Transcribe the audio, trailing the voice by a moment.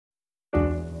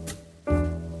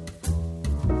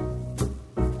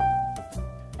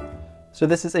So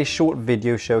this is a short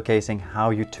video showcasing how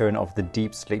you turn off the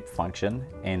deep sleep function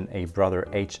in a Brother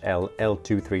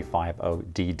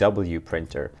HL-L2350DW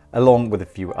printer, along with a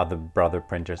few other Brother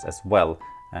printers as well.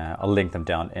 I'll link them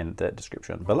down in the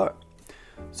description below.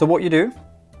 So what you do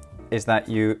is that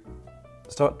you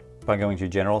start by going to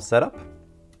General Setup,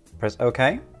 press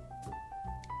OK,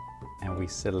 and we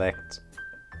select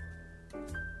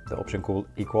the option called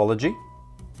Ecology,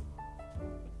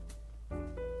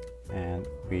 and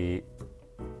we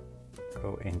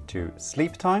go into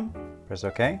sleep time, press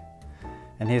OK,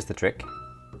 and here's the trick.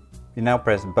 You now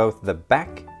press both the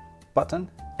back button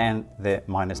and the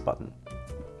minus button,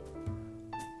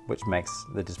 which makes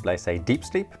the display say deep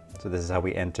sleep. So this is how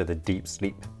we enter the deep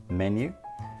sleep menu.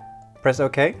 Press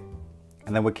OK,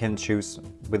 and then we can choose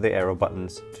with the arrow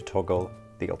buttons to toggle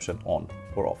the option on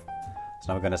or off. So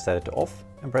now we're going to set it to off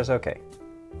and press OK. It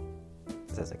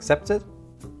says accepted.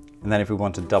 And then if we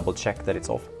want to double check that it's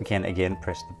off, we can again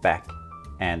press the back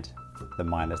and the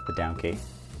minus, the down key.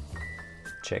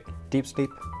 Check deep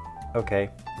sleep, OK,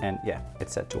 and yeah,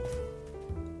 it's set to off.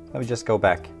 Let me just go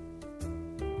back.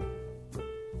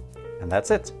 And that's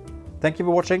it. Thank you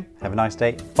for watching. Have a nice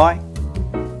day. Bye.